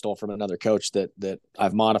thing that I stole from another coach that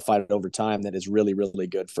I've modified over time that is really, really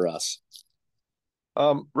good for us.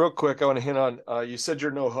 Real quick, I want to hint on, you said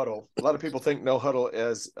you're no huddle. A lot of people think no huddle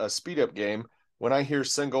as a speed up game. When I hear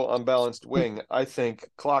single unbalanced wing, I think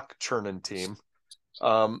clock churning team.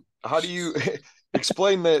 How do you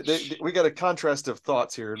explain that? We got a contrast of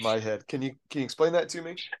thoughts here in my head. Can you explain that to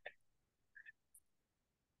me?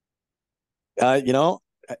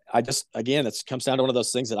 I just, again, it comes down to one of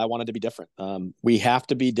those things that I wanted to be different. We have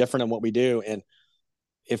to be different in what we do. And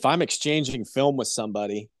if I'm exchanging film with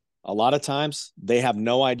somebody, a lot of times they have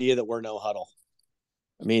no idea that we're no huddle.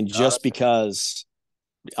 I mean, just because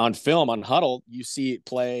on film, on huddle, you see it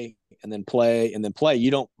play and then play and then play.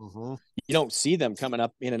 You don't see them coming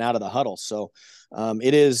up in and out of the huddle. So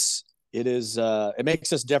it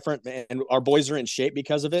makes us different, and our boys are in shape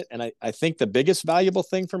because of it. And I think the biggest valuable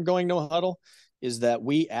thing from going no huddle is that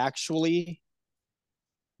we actually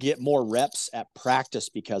get more reps at practice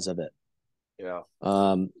because of it. Yeah.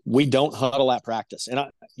 We don't huddle at practice.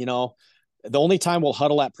 And the only time we'll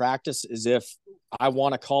huddle at practice is if I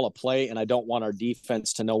want to call a play and I don't want our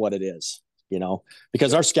defense to know what it is,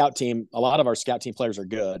 because our scout team, a lot of our scout team players are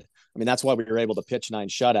good. I mean, that's why we were able to pitch 9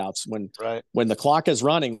 shutouts. When the clock is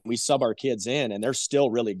running, we sub our kids in and they're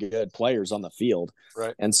still really good players on the field.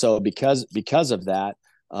 Right. And so because of that,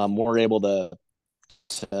 we're able to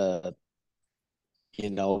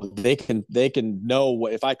they can know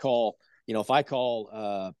if I call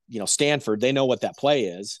Stanford, they know what that play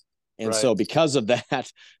is. And so because of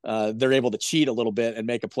that, they're able to cheat a little bit and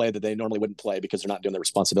make a play that they normally wouldn't play because they're not doing their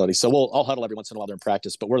responsibility. So I'll huddle every once in a while during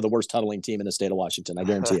practice, but we're the worst huddling team in the state of Washington. I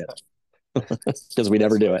guarantee it, because we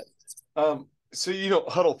never do it. So you don't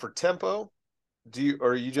huddle for tempo? Do you,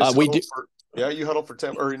 or you just we do? You huddle for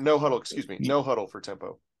tempo, or no huddle? Excuse me, no huddle for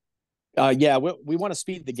tempo. Yeah, we want to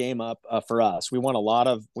speed the game up for us. We want a lot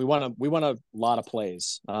of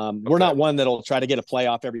plays. We're not one that'll try to get a play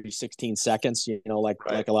off every 16 seconds,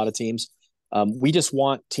 like a lot of teams. We just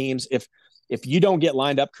want teams, if you don't get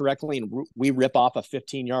lined up correctly and we rip off a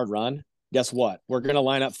 15-yard run, guess what? We're going to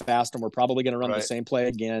line up fast and we're probably going to run the same play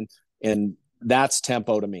again, and that's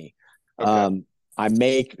tempo to me. Okay. I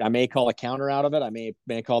may call a counter out of it. I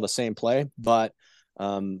may call the same play, but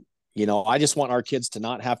I just want our kids to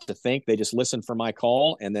not have to think. They just listen for my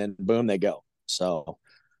call and then boom, they go. So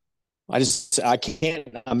I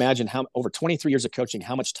can't imagine how, over 23 years of coaching,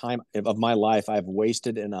 how much time of my life I've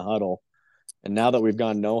wasted in a huddle. And now that we've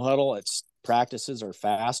gone no huddle, practices are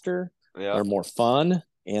faster, they're more fun,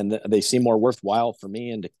 and they seem more worthwhile for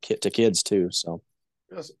me and to kids too. So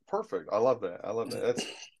yes, perfect. I love that.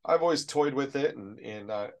 I've always toyed with it,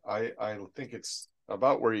 and I think it's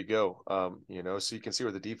about where you go, so you can see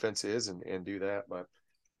where the defense is and do that. But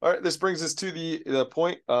all right, this brings us to the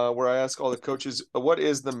point where I ask all the coaches, what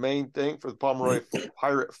is the main thing for the Pomeroy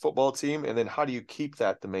Pirate football team, and then how do you keep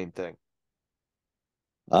that the main thing?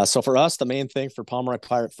 So for us, the main thing for Pomeroy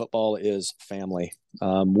Pirate football is family.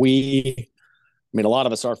 A lot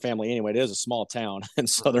of us are family anyway. It is a small town, and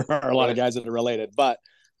so there are a lot of guys that are related. But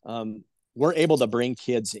we're able to bring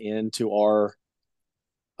kids into our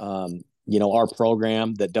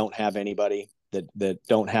program that don't have anybody, that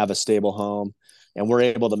don't have a stable home, and we're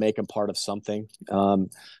able to make them part of something. And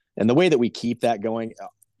the way that we keep that going,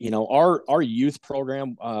 our youth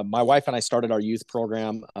program, my wife and I started our youth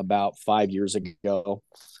program about 5 years ago.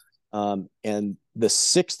 And the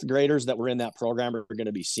sixth graders that were in that program are going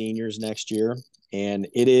to be seniors next year. And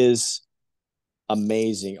it is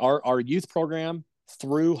amazing. Our youth program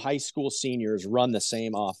through high school seniors run the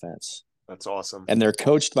same offense. That's awesome. And they're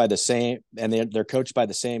coached by the same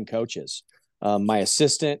coaches. My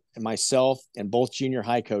assistant and myself and both junior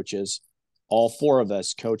high coaches, all four of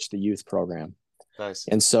us coach the youth program. Nice.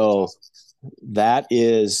 And so that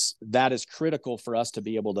is critical for us to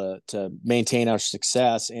be able to maintain our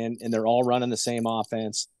success. And they're all running the same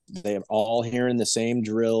offense. They're all hearing the same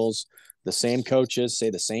drills, the same coaches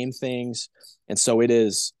say the same things. And so it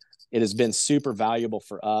has been super valuable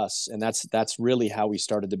for us. And that's really how we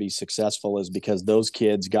started to be successful, is because those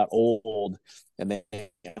kids got old and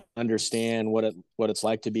they understand what it's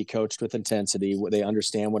like to be coached with intensity. They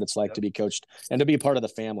understand what it's like to be coached and to be part of the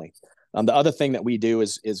family. The other thing that we do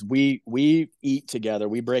is we eat together.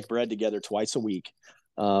 We break bread together twice a week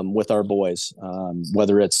with our boys,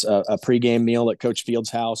 whether it's a pregame meal at Coach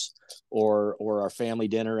Field's house or our family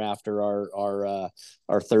dinner after our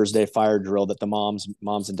Thursday fire drill that the moms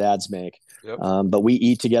and dads make. Yep. But we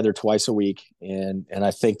eat together twice a week, and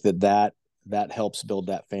I think that helps build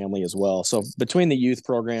that family as well. So between the youth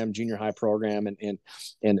program, junior high program, and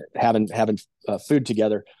having food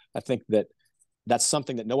together, I think that's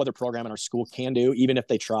something that no other program in our school can do, even if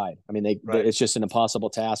they tried. It's just an impossible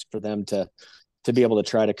task for them to be able to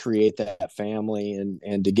try to create that family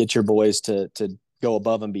and to get your boys to go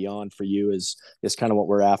above and beyond for you is kind of what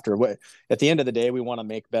we're after. At the end of the day, we want to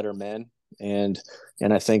make better men. And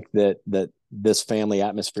I think that this family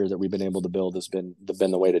atmosphere that we've been able to build has been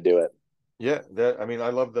the way to do it. Yeah. I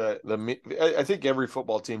love I think every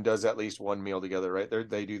football team does at least one meal together, right?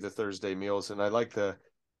 They do the Thursday meals. And I like the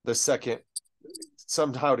second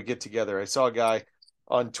somehow to get together. I saw a guy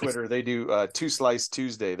on Twitter, they do 2 Slice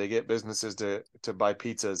Tuesday. They get businesses to buy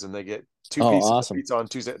pizzas, and they get 2 pieces of pizza on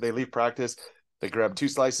Tuesday. They leave practice, they grab 2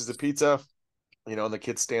 slices of pizza, and the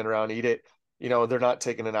kids stand around, eat it. They're not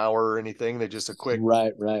taking an hour or anything. They just a quick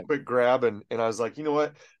grab. And I was like, you know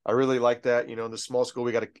what? I really like that. In the small school,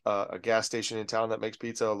 we got a gas station in town that makes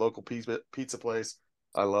pizza, a local pizza place.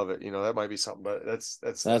 I love it. That might be something, but that's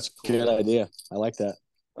a cool. Good idea. I like that.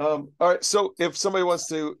 All right. So if somebody wants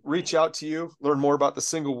to reach out to you, learn more about the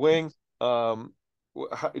single wing, no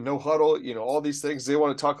huddle, all these things, they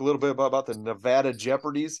want to talk a little bit about the Nevada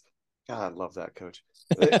Jeopardies. God, I love that, Coach.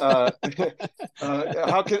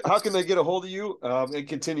 How can they get a hold of you and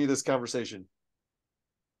continue this conversation?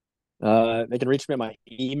 They can reach me at my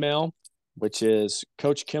email, which is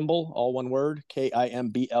Coach Kimble, all one word,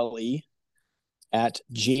 KIMBLE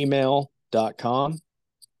 @gmail.com.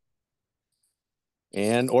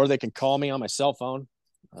 Or they can call me on my cell phone.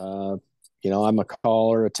 I'm a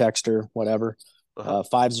caller, a texter, whatever.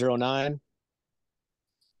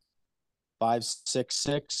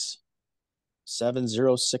 509-566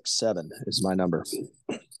 7067 is my number.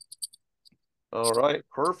 All right,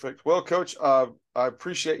 perfect. Well, Coach, I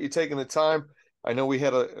appreciate you taking the time. I know we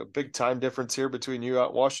had a big time difference here between you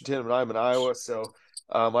out in Washington and I'm in Iowa, so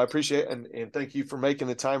I appreciate it, and thank you for making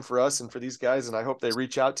the time for us and for these guys, and I hope they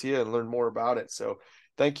reach out to you and learn more about it. So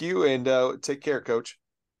thank you, and take care, Coach.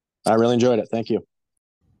 I really enjoyed it. Thank you.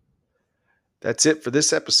 That's it for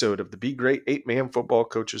this episode of the Be Great 8-Man Football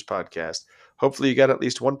Coaches Podcast. Hopefully you got at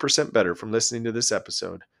least 1% better from listening to this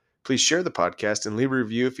episode. Please share the podcast and leave a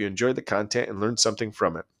review if you enjoyed the content and learned something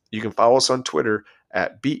from it. You can follow us on Twitter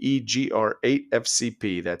at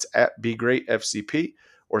BEGR8FCP. That's at BeGreatFCP.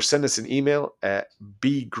 Or send us an email at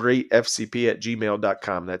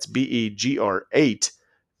begreatfcp@gmail.com. That's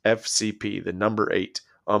BEGR8FCP, the number 8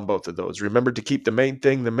 on both of those. Remember to keep the main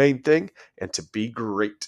thing, and to be great.